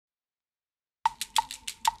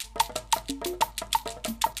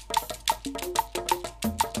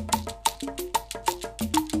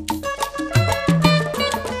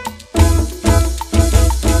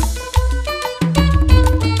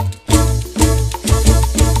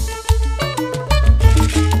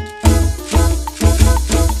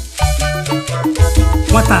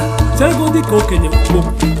ka okenye kwuo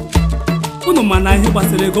unu ma na ihe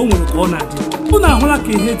gbasara ego nwere ka ọ na-adị unu ahụla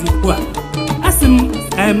ka ihe dị ugbu a asị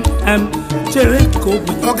m chere ka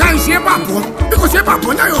obi ọga nshi ebe a pụọ biko si ebe a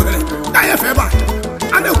pụọ nye ya ohere ya ya efe ebe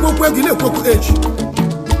a na-ekwu okwu ego na-ekwu okwu eji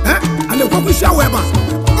a na-ekwu okwu isi awụ ebe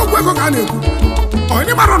a okwu ego ka a na-ekwu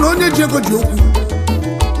onye mara na onye ji ego ji okwu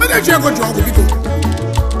onye ji ego ji ọgwụ biko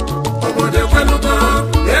obodo ekwelugo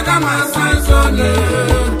ego ma asa nsọ onye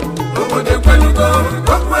obodo ekwelugo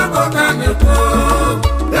okwu ego ka a na-ekwu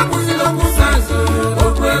ekwuzila okwu sansị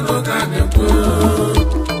okwu ego ka a na-ekwu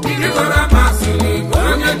ikikọrọ amasịrị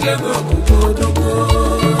onye ji ego bụ odogwu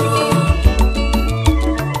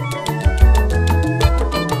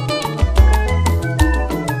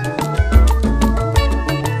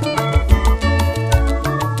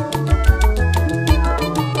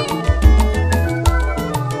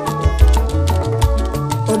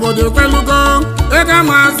obodo ekwelugo ego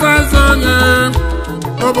ma asa nsọ onye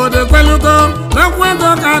obodo ekwelugo n'okwu ego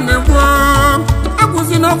ka a na-ekwu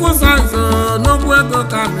akwụsị n'okwu sansị n'okwu ego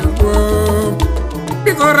ka a na-ekwu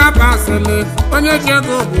biko rapụ asịrị onye ji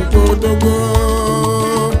ego bụ odogwu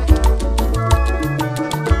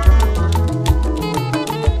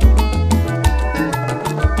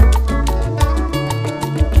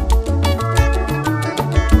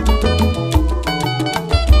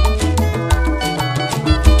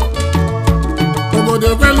obodo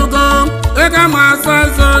ekwelugo ego ma asa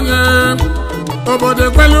nsọ onye obodo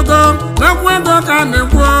ekwelugo n'okwu ego ka a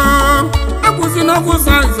na-ekwu akwụsị n'okwu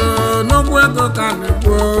sansị n'okwu ego ka a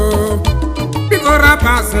na-ekwu biko rapụ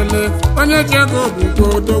asịrị onye ji ego bụ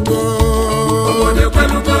odogwu obodo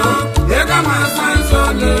ekwelugo ego ma asa nsọ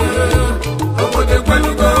onye obodo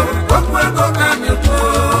ekwelugo okwu ego ka a na-ekwu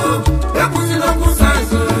akwụsị n'okwu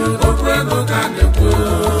sansị okwu ego ka a na-ekwu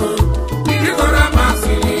biko rapụ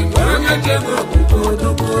asịrị onye ji ego bụ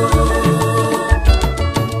odogwu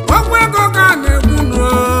okwu ego ka a na-ekwu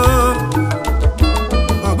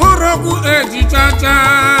ọ bụrụ okwu ejichacha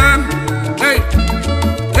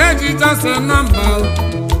ejichase nọmba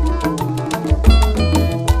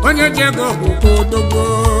onye ji ego bụ odogwu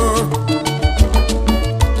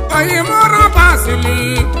oyimụrụ bụ asịrị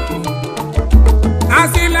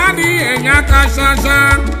adịghị enye aka chacha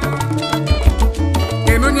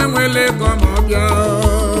kene onye nwere ego ma ọ bịa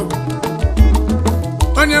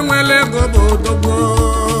onye nwere ego bụ odogwu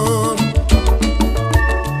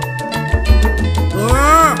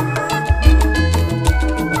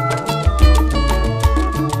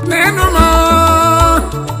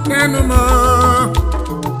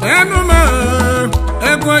Enumo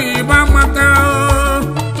ego yiba maka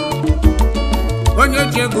onye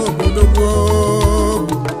ji ego odogwu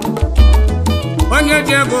onye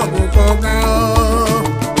ji ego bụ koga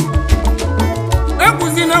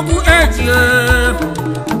ekwuzi n'okwu eji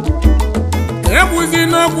ekwuzi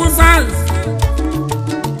n'okwu sayensị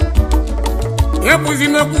ekwuzi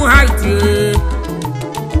n'okwu haiti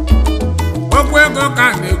okwu ego ka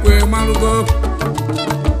na-ekwe marụgo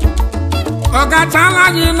ọga chala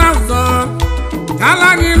anyị n'ụzọ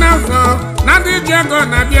na ndị ji ego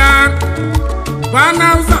na-abịa gwa na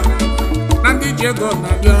ụzọ na ndị ji ego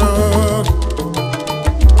na-abịa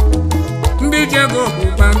ndị ji ego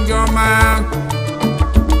bụkwa ndị ọma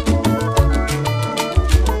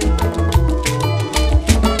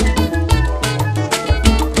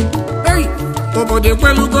obodo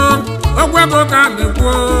ekwelugo okwu ego ka a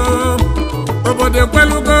na-ekwu obodo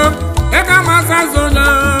ekwelugo ego ma asa nsọ onye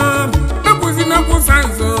ekwuzi n'okwu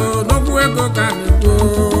sansị n'okwu ego ka a na-ekwu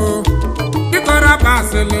biko rapụ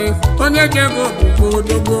asịrị onye ji ego bụ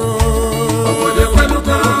odogwu obodo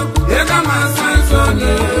ekwelugo ego ma asa nsọ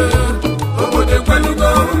onye obodo ekwelugo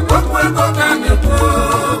okwu ego ka a na-ekwu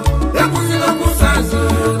ekwuzi n'okwu sansị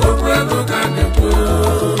okwu ego ka a na-ekwu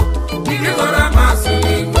biko rapụ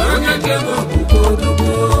asịrị onye ji ego bụ odogwu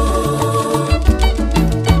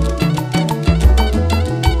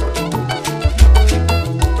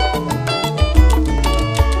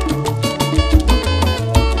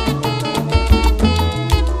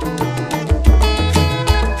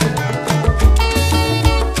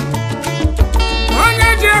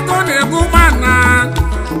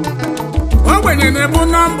ogbenye na-ebu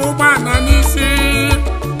nọmba ụgbọala n'isi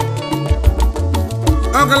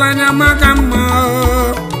ọgaranya maka mma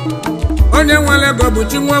onye nwere ego bụ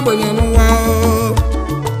chi nwa ogbenye n'ụwa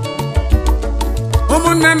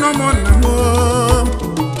ụmụnne na ụmụnna m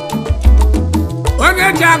onye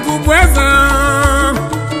ji akụ bụ eze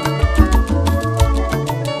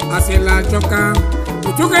asịla achọka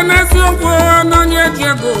uchuke n'eziokwu na onye ji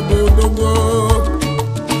ego bụ odogwu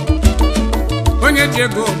onye ji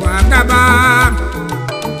ego bụ agaba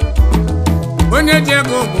onye ji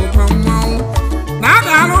ego bụ mmanwụ na aga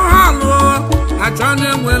ga-alụ ha lụọ achọ ndị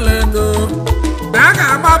nwere ego a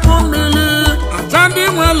ga-agbapụ mmiri achọ ndị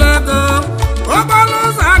nwere ego okporo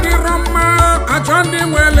ụzọ adịrọ mma achọ ndị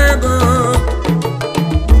nwere ego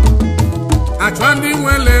achọ ndị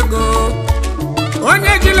nwere ego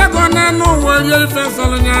onye jiri ego n'elu ụwa rie ife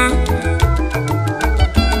sọrọ ya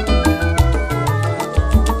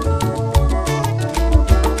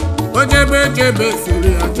ojebe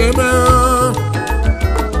siri ya jebe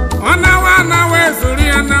ọ nawa esori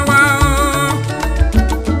ya nawa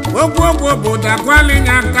okwu obodo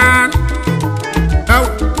akwalinya aka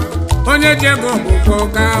onye ji ego bụ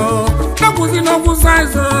ka ekwuzi n'okwu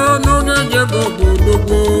saizo na onye ji ego bụ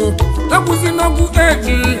odogbo ekwuzi n'okwu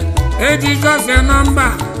eji jose nọmba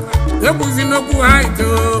ekwuzi n'okwu haito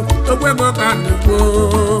okwu ego ka nnukwu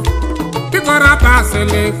biko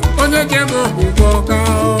rapasịlị onye ji ego bụ ka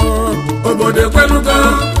obodo ekwelugo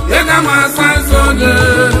ịga ma saizo onye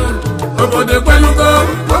obodo ekwelugo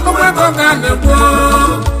okwu ego ka nnukwu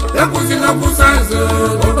ekwuzi n'okwu saizo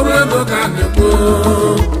okwu ego ka nnukwu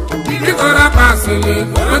biko rapasịlị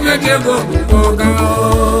onye ji ego bụ ka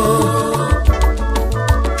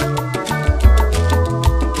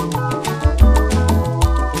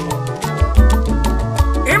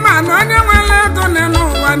onye nwere ego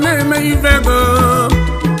n'ụwa na-eme ife ego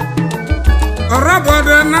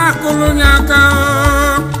ọrọbodo na-akụrụ nye aka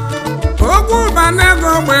okwu ụba n'ego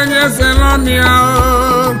ogbenye zelọmia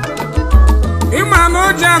ịma na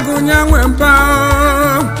o ji agụnye nwe mba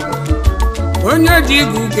onye ji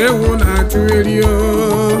igu ka ewu na-achụ eri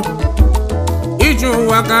ije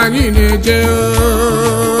ụwa ka anyị na-eje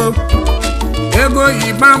ego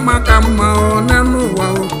yiba maka mma n'ụwa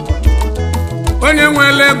onye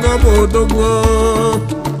nwere ego bụ odogbo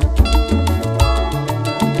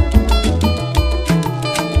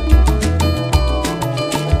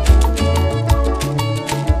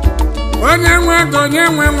onye nwe ego onye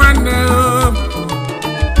nwe nwanne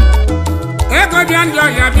ego bịa ndị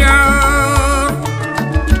ọya bịa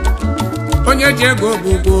onye ji ego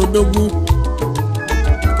bụ odogbo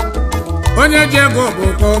onye ji ego bụ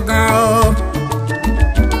ọga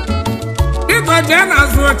biko jee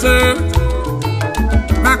n'azụ oche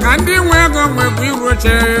maka ndị nwe ego nwekwa iru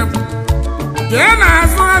oche jee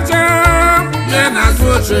n'azụ oche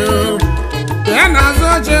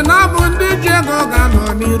na ọ bụ ndị ji ego ga-anọ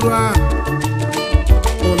n'iru a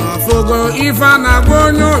ụlọfogo ife a na-agwa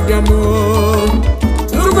onye ụbịam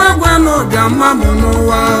tupu egwe na ụbịam mamụ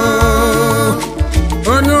n'ụwa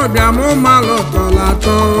onye ụbịam malụ tọrọ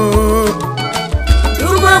atọ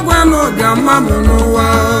tupu egwe na ụbịam mamụ n'ụwa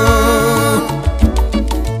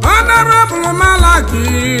Honorable Malaki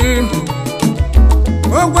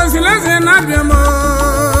Okwesirieze na-abịa m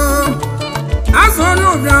azụ onye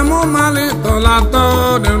ụbịam mali tọlatọ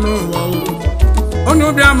dị n'ụwa onye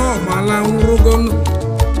ụbịam mala nwụrụgo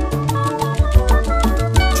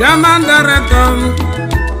Chairman Director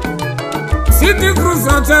City Cruise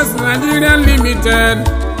Hotels Nigeria Limited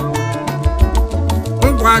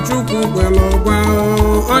Nkwachukwu kwere ụgwọ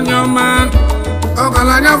onye ọma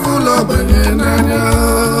ọgaranya fụlọ ogbenye n'anya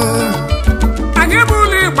anyị bụ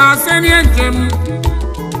ụlọ ịgba senye njem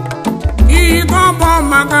iyi gọbọ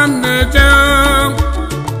maka m na-eje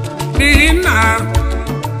n'ihi nna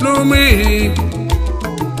n'ụmụ ihi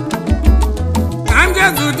ka m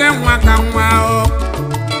jezute nwa ka nwa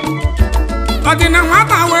ọ dị na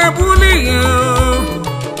nwata wee bụlụ ihe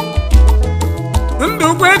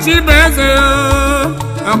ndụkwu echi bụ eze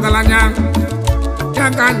ọgaranya ya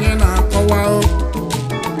ka anyị na-akọwa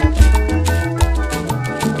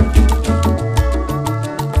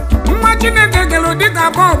nwa Chineke kere dịka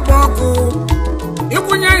bọlbụ ọkụ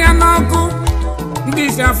ịkwụnye ya n'ọkụ ndị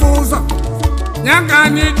isi afụ ụzọ ya ka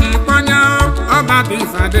anyị ji kpọnya ọbata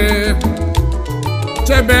ifade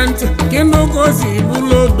chebe ntị kinogozi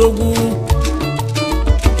bụlụ odogwu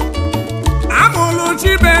amụlụ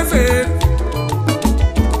Chibeze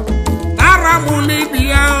aramụlụ ibi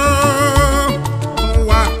ya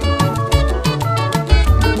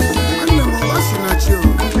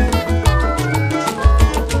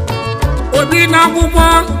obi n'akwụkwọ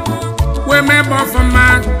wee mebe ọfụma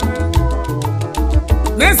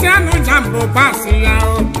n'esi anụ jambụ pasị ya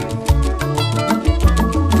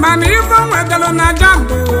mana ife nwetara na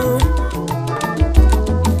jambụ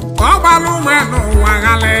ka ọ gbara ume n'ụwa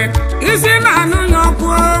ghali isi na-anụ ya ọkụ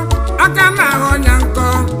aka na-ahụ ya nkọ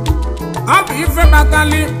ọ bụ ife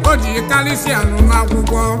batali o ji karịsị anụ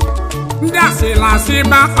n'akwụkwọ ndị asịla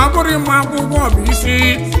asịba ọ bụrụ ịmụ akwụkwọ bụ isi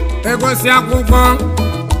egosi akwụkwọ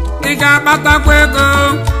ị ga-akpatakwa ego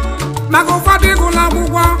maka ụfọdụ ịgụla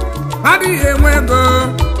akwụkwọ adịghị enwe ego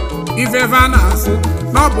ifefe na-asụ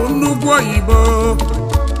na ọ bụ nnukwu oyibo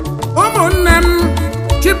ụmụnne m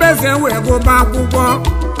Chibeze wee gụba akwụkwọ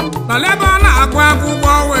n'ebe ọ na-agụ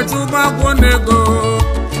akwụkwọ wee chụba akwụkwọ n'ego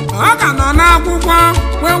ọ ka nọ n'akwụkwọ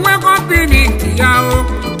wee nwee kọmpini nke ya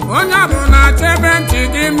onye ọ bụ na-achọ ebe ntị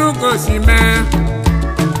gị n'ugosi mee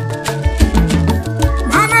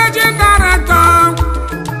Managing Director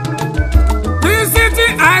City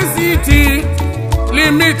ICT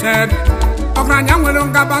Limited ọgaranya nwere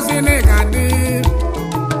ngabasị n'ịgadị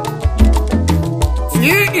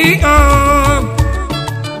CEO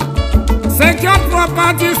Secure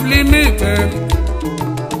Properties Limited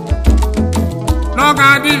n'oge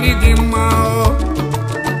adịghị gị mma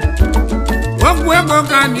okwu ego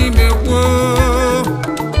ka anyị na-ekwu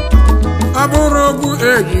ọ bụrụ okwu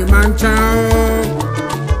eji ma ncha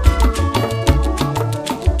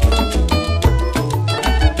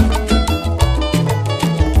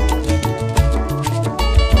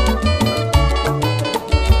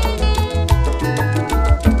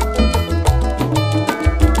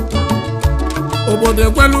obodo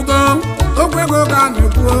ekwelugo okwu ego ka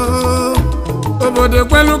na-ekwu obodo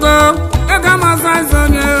ekwelugo ego amasa izo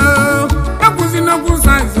onye ekwuzi n'okwu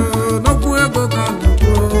saizo n'okwu ego ka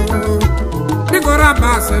na-ekwu biko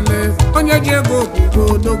rapasịlị onye ji ego okwukwo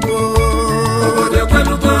odogwo obodo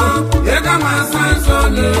ekwelugo ego amasa izo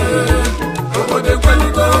onye obodo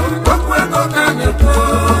ekwelugo okwu ego ka na-ekwu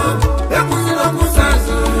ekwuzi n'okwu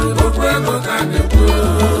saizo n'okwu ego ka na-ekwu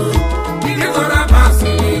biko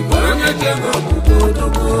rapasịlị onye ji ego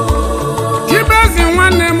Chibeze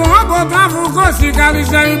nwanne m ọ bụ afọ gosi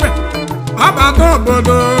karịsịa ibe ọbata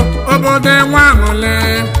obodo enwe aṅụle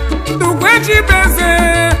ndukwe Chibeze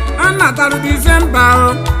anatarụ Disemba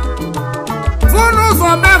fụnụ ụzọ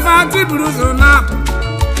befa tibiri ụzọ na-abụ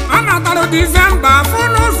anatarụ Disemba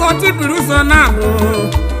fụnụ ụzọ tibiri ụzọ na-abụ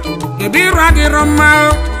ebe iru adịrọ mma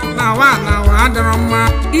nawa adịrọ mma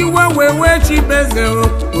iwe wee Chibeze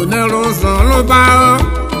onere ụzọ lụba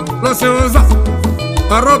lụsị ụzọ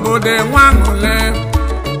ọrụ obodo enwe aṅụle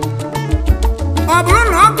ọ bụrụ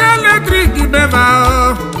na ọkụ eletrik beba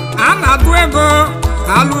a na-atụ ego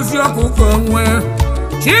ka alụzi ọkụ ka onwe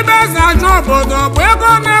Chibeze ajụ obodo bụ ego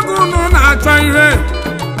na-ego unu na-achọ ihe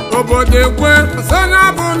obodo ekwe sonye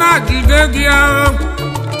bụ na jide gị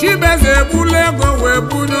Chibeze egbula ego wee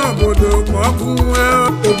bunye obodo ka ọkụ nwee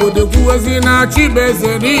obodo kwuwezi na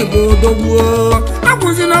Chibeze n'Igbo odogbuo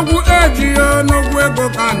ekwuzi n'okwu eji n'okwu ego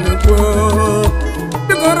ka na-ekwu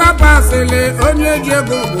biko rapasịlị onye ji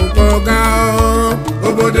ego bụ ọga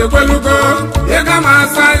obodo ekwelugo ego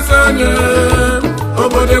amasa iso onye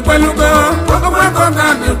obodo ekwelugo okwu ego ka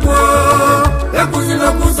na-ekwu ekwuzi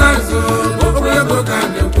n'okwu saizo okwu ego ka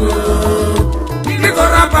na-ekwu biko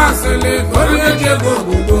rapasịlị onye ji ego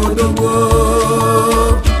bụ odogbo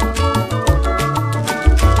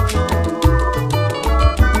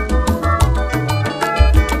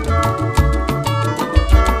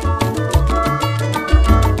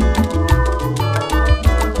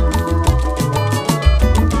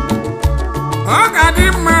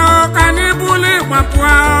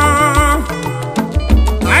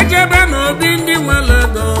ajebe n'obi ndị nwere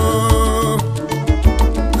ego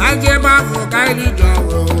ajebe afọ ka iri ji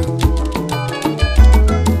ọrụ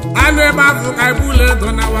alụ ebe afọ ka ibulu ego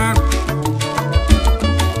nawa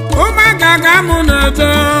ụmụaka ka mụ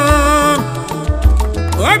na-eto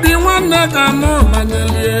obi nwanne ka mụ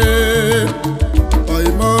manyelie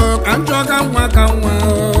oimo ka m chọọ ka nwa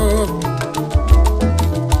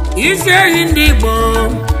isi ehi ndị Igbo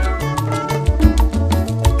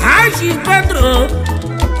Haji Pedro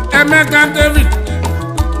Emeka David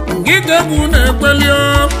ngidegbu na-ekweli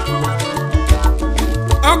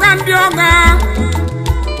ọga ndị ọga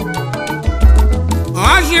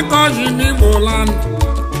ọjị n'Igbo land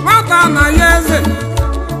nwata na ya eze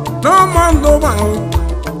n'ụmụ ndụba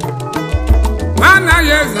nwana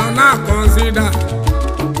ya eze na-akọnsida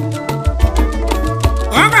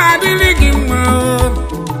ọ ga-adịrị gị mma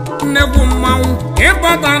nnekwu mmanwụ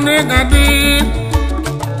ịkpọta na ịgadị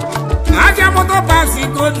aja moto pasi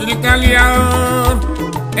ko jiri kalia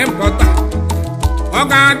impota ọ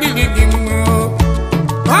ga-adịrị gị mma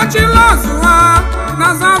ọchịlọsụwa na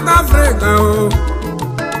South Africa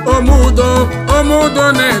omudo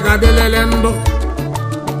na-egadelele ndụ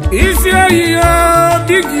isi ehihie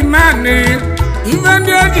bigi mani ife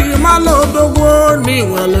ndị eji mala odogwo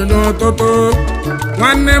n'iwere n'ụtụtụ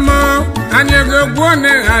nwanne m anyị ga-egwu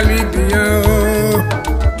n'ala ibi ya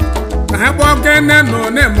na-ekpokene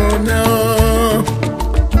n'one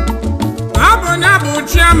abụnya bụ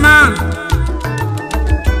chairman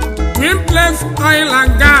Twin Place Oil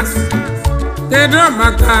and Gas kedu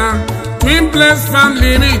maka Twin Place Farm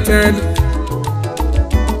Limited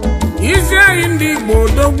isi ehi ndị Igbo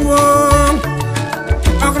dogbuo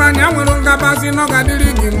ọgaranya nwere ngabasị n'ọgadịrị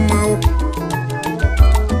gị mma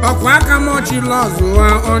ọkwa aka m ọchịla ọzụwa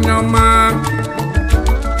onye ọma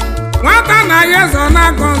nwata na ya ezo na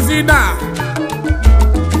kọnsida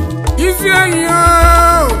isi enyi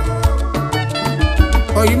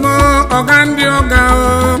oyimo ọga ndị ọga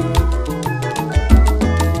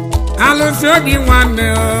alụsị obi nwanne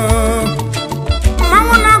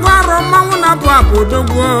mmanwụ na-agụ arụ mmanwụ na-apụ apụ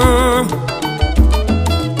dogwo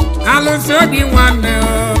alụsị obi nwanne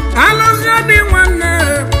alụsị obi nwanne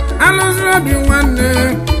alụsị obi nwanne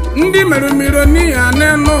ndị mere mmiri n'ihi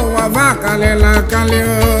n'elu ụwa va akalịla akali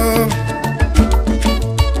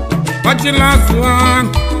ọchịla zụọ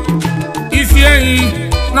isi ehi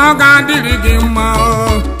na ọ ga-adịrị gị mma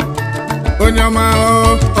onye ọma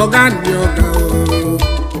ọga ndị ọga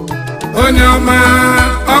onye ọma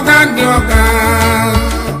ọga ndị ọga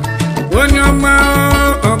onye ọma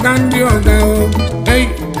ọga ndị ọga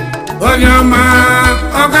onye ọma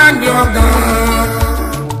ọga ndị ọga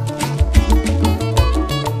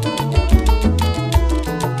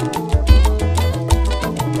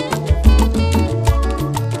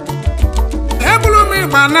ebulu m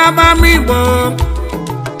ịgba n'aba m Igbo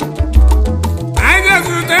anyị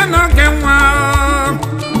ga-ezute n'oge nwa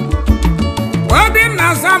Obinna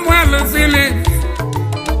Samuel Philip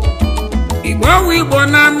Igbo wu Igbo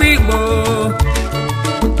na ama Igbo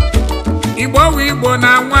Igbo wu Igbo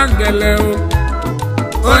na Nwangele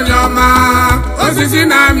onye ọma osisi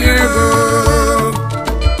na-amị ego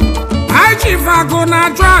achịfagụ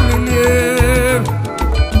na-achụ alili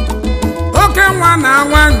oke nwa na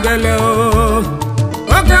Nwangele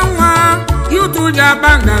oke nwa yutu ji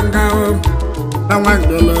aba nganga na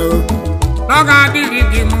Nwangele ọ ga-adịrị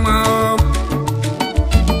gị mma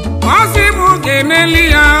ọ sị m ga-eneli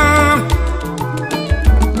ya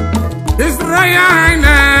His Royal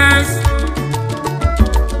Highness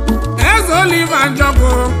Eze Oliver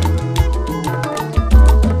Njogu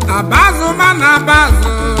Abazu mana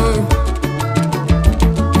Abazu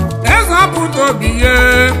Eze ọpụta obi ye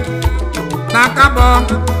na Kabo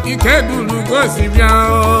ike duru gosi bịa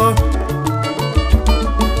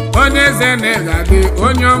onye eze na-egade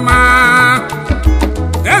onye ọma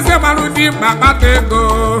eze gbaru dị mkpa kpata ego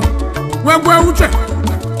nwegwe uche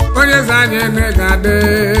onye eze anyị na-egade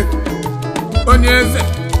onye eze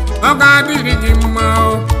ọ ga-adịrị gị mma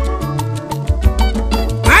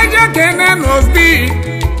anyị kene n'obi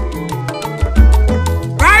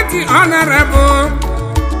Right Honorable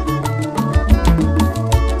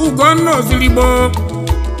Ugonna Ozirigbo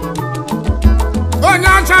onye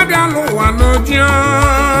ọcha bịa n'ụwa n'oji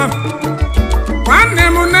nwanne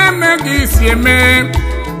m na-eme gị isi eme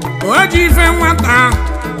o ji ife nwata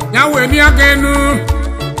ya weli aka enu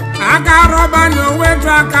aka rọba na owetu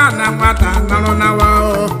aka na nwata nọrọ nawa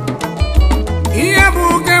ihe bụ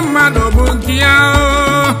oge mmadụ bụ nke ya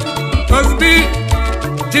ozugbo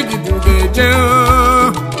jigidu ga-eje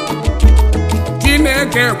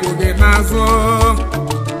Chineke kwụ gị n'azụ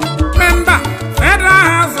memba Federal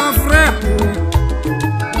House of Rep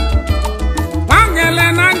Nwangele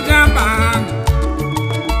na Njaba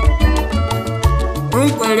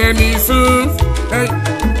nkwere n'isu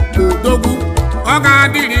odogwu ọ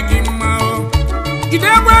ga-adịrị gị mma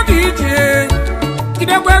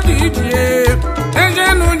jidekwe gị ijie eje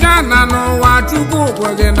n'ụja na n'ụwa Chukwu kwe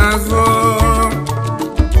gị n'azụ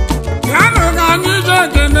yanụ ga anyị je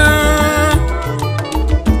gene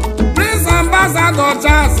Prince Ambassador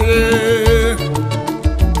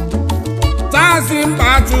Charles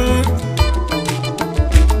Mbaju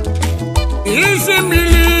isi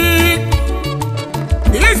mmiri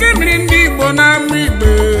ndị Igbo na ama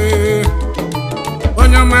Igbo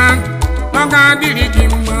onye ọma ọ ga-adịrị gị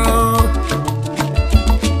mma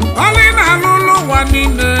ọlị na-alụ ụlọ ụwa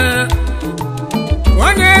niile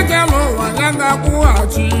onye ejela ụwa ya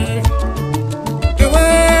ga-akwụghachi ewe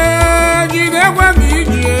jidekwe gị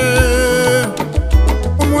ijie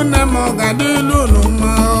ụmụnne m ọ ga-adịlu unu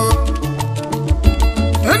mma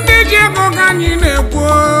ndị ji ego ka anyị na-ekwu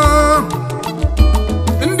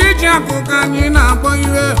ndị ji akụ ka anyị na-akpọ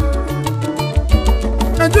ihe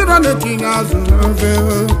ejiro na-etinye azụ n'ofe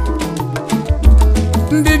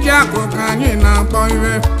ndị ji akụ ka anyị na-akpọ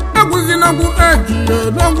ihe ekwuzi n'okwu ejiyo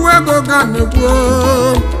n'okwu ego ka na-ekwu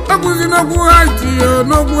ekwuzi n'okwu ejiyo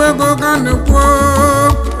n'okwu ego ka na-ekwu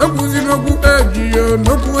ekwuzi n'okwu ejiyo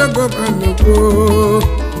n'okwu ego ka na-ekwu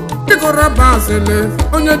biko raba asịlị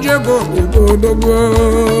onye ji ego odogbo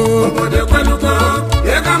obodo ekwelugo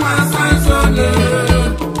ego ma asa nsọ onye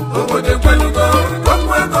obodo ekwelugo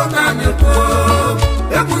okwu ego ka na-ekwu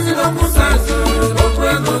ekwuzi n'okwu sansị okwu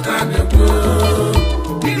ego ka na-ekwu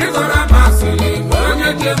biko raba asịlị onye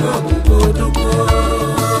ji ego odogbo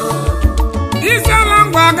isi ala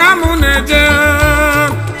ngwa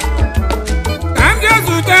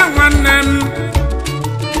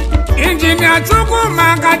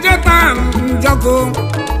ọkụ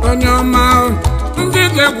onye ọma ndị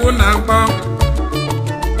ga-egwu na-akpọ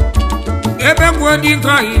ebe gwuo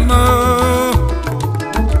dike imo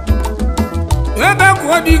ebe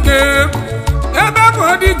gwuo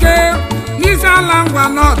dike n'isi ala ngwa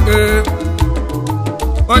n'ọdụ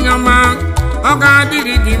onye ọma ọ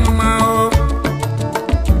ga-adịrị gị mma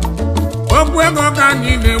okwu ego ka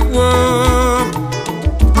anyị na-ekwu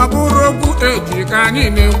ọ bụrụ okwu eji ka anyị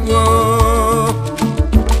na-ekwu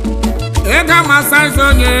ego ama saiz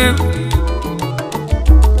onye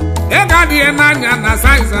ego adịghị n'anya na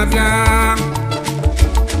saiz abịa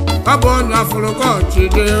ọ bụ onye ọfụrụ ka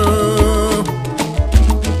ọchịdị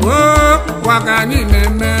gwa ka anyị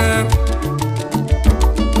na-eme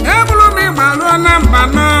ebulu m ịgba ruo na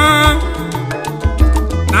mbanọ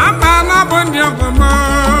bụ ndị ọgọmọ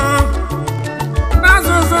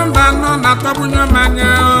n'azụzụ mbanọ na-atọgbunye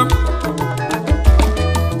mmanya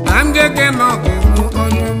na ndị eke na ọgụmụ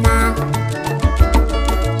onye ọma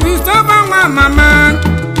Christopher nwa mama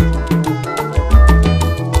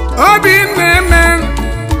obi na-eme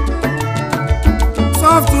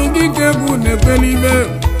sọftụ dike bụ na-ekwelibe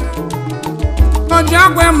oji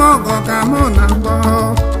agwa m ọgọ ka mụ na-agbọ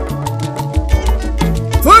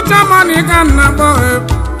fucha mọni ka m na-agbọ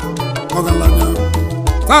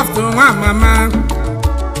sọftụ nwa mama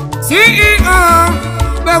CEO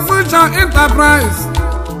the Future Enterprise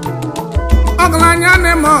ọgaranya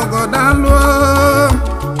na-eme ọgọ dalụ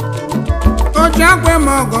oji agwa m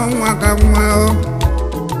ọgọ nwa ka nwa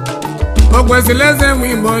Okwesirieze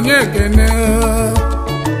Nwaigbo onye ekene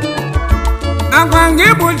agwa gị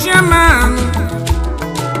bụ chairman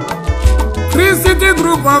Free City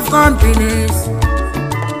Group of Companies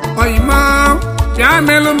oyima bịa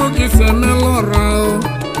melụ m gị si emelụ ụra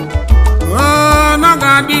na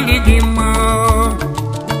ga-adịrị gị mma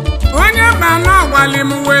onye ba na ọgwali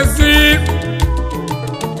m wezi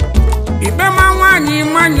ikpe ma nwaanyị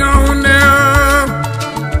mmanya ọhụne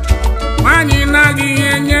nwaanyị na-adịghị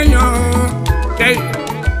enye ya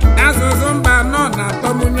n'asụsụ mba nọ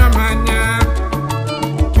na-atọgbunye m anya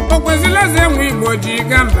Okwesirieze Nwaigbo ji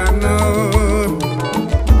ga mba nọ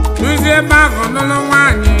duzie ebe ahụ nụlụ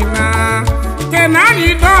nwaanyị na kenanyị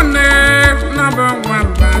done nọbụ nwa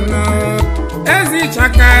mba nọ ezi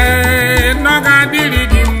chaka nọ ga-adịrị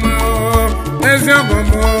gị mma ezi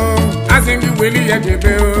ọgọmọ asị gị weli ya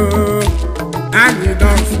jebe anyị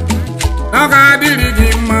dọs nọ ga-adịrị gị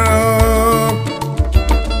mma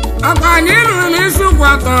ọkwa anyị rụrụ isi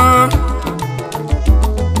kwatọ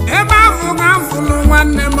ebe ahụ ga-afụlụ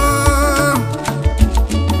nwanne m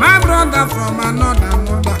my brother from another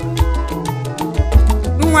mother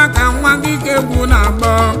nwa ka nwa gị ga-egwu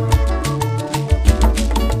na-agbọ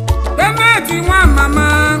Beneti nwa mama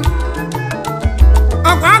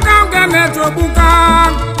ọkwa aka m ga-enetu ogbuka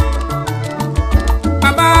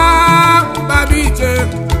babiche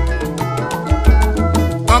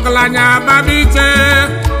ọgaranya babiche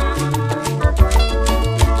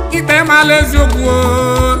ikpe mala eziokwu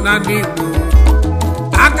na ndị Igbo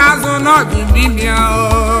aka azụ n'ọdịnihu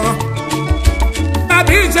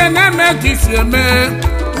babiche na-eme ka isi eme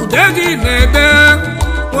ude gị na-ede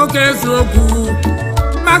nwoke eziokwu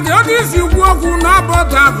maka oge isi kwu okwu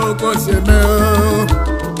n'ọbọdụ ahụ ka o si eme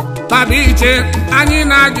babiche anyị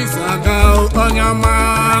na-agịsi aga onye ọma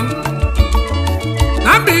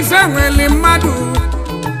na Mbaise nwere mmadụ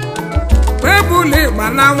webụla ịgba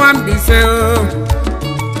na nwa Mbaise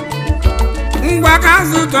ngwa ka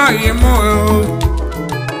zụtọghị m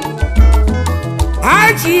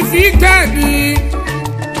Chief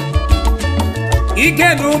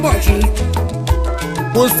Ikedi ụbọchị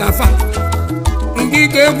Mustafa ndị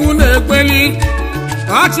ga-egwu na-ekpeli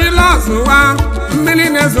ọchịla ọzụwa mmiri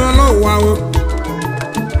na-ezolo ụwa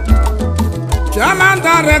Chairman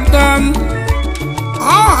Director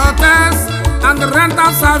All Hotels and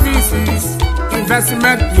Rental Services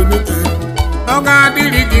Investment Limited ọ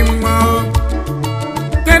ga-adịrị gị mma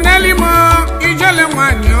keneli m ijele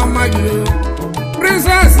nwanyị ọma gị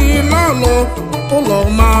Princess Lolo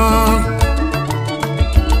ụlọma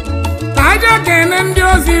taja kene ndị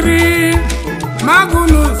oziri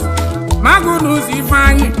Magunus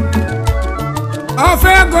Ifeanyi ofe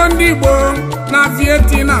ego ndị Igbo na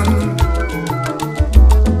Vietnam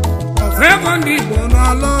ofe ego ndị Igbo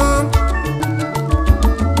n'ọlụ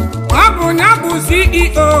ọ bụ ya bụ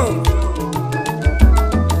CEO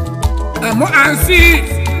M&C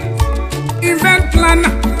Event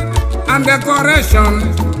Planner and Decoration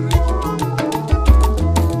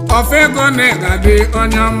of ego na-egade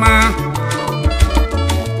onye ọma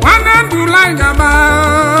nwanne ndụla ngaba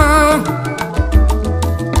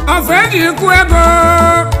of eji ikwu ego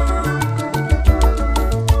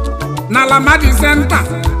na Lamadi Center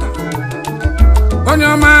onye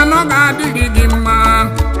ọma nọ ga-adịrị gị mma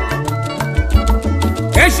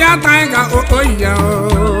Asia Tiger oyi ya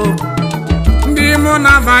ndị mụ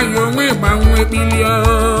na-avaghị onwe gbanwe bilio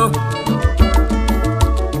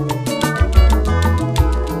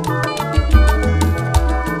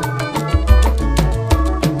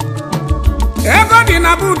ego dị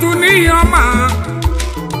na buutu n'ihi ọma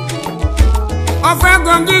ofe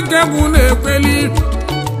ego ndị gegwu na-ekweli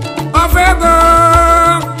ofe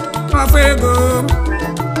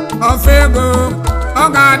ego ọ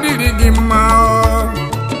ga-adịrị gị mma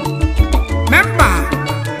member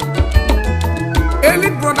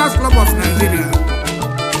Elite Brothers Club of Nigeria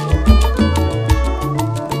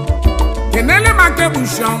kenele maka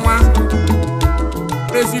ebushi ọnwa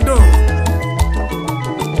presido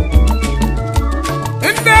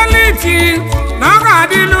ndị eliti na ọ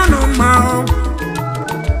ga-adịlụ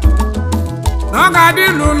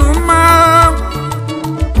unu mma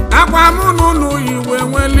agwa mụ n'ụlọ iwe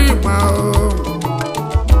nwere ịgba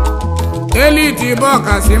eliti bụ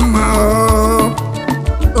ọkasị mma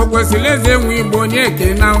Okwesirieze Nwaigbo onye eke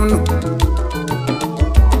na unu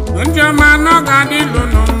ndị ọma na ọ ga-adịlụ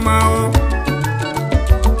unu mma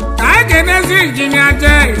ka anyị ga-enezi injinia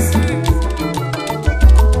Jez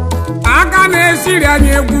aka na-esiri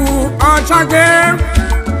anyị egwu ọchake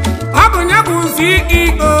ọ bụ ya bụ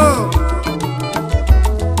CEO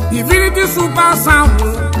Divinity Super Sound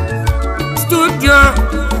Studio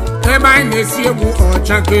ebe anyị na-esi egwu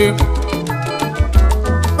ọchake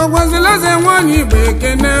Okwesirieze Nwaomyeigbo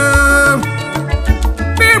ekene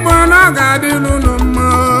ndị Igbo na ọ ga-adịlụ unu mma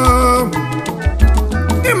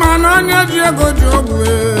ịma na onye ji ego ji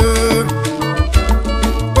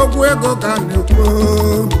okwu ego ka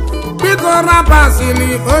na-ekwu biko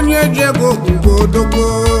rapasili onye ji ego ogbugbo odogbo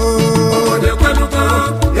obodo ekwelugo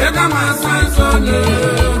ego ma asa nsọ onye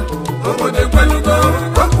obodo ekwelugo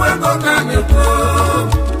okwu ego ka na-ekwu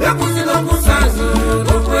ekwuzila okwu sazi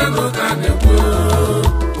okwu ego ka na-ekwu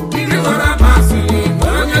biko rapasili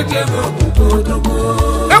onye ji ego ogbugbo odogbo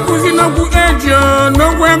ekwuzila okwu ejio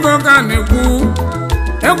n'okwu ego ka na-ekwu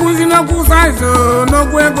ekwuzila okwu sazi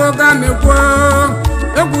n'okwu ego ka na-ekwu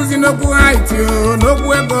ekwuzila okwu haiti n'okwu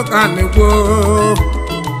ego ka na-ekwu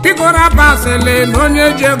biko rapasili na onye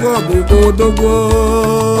ji ego ogbugbo odogbo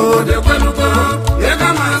obodo ekwelugo ego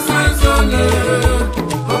ma asa nsọ onye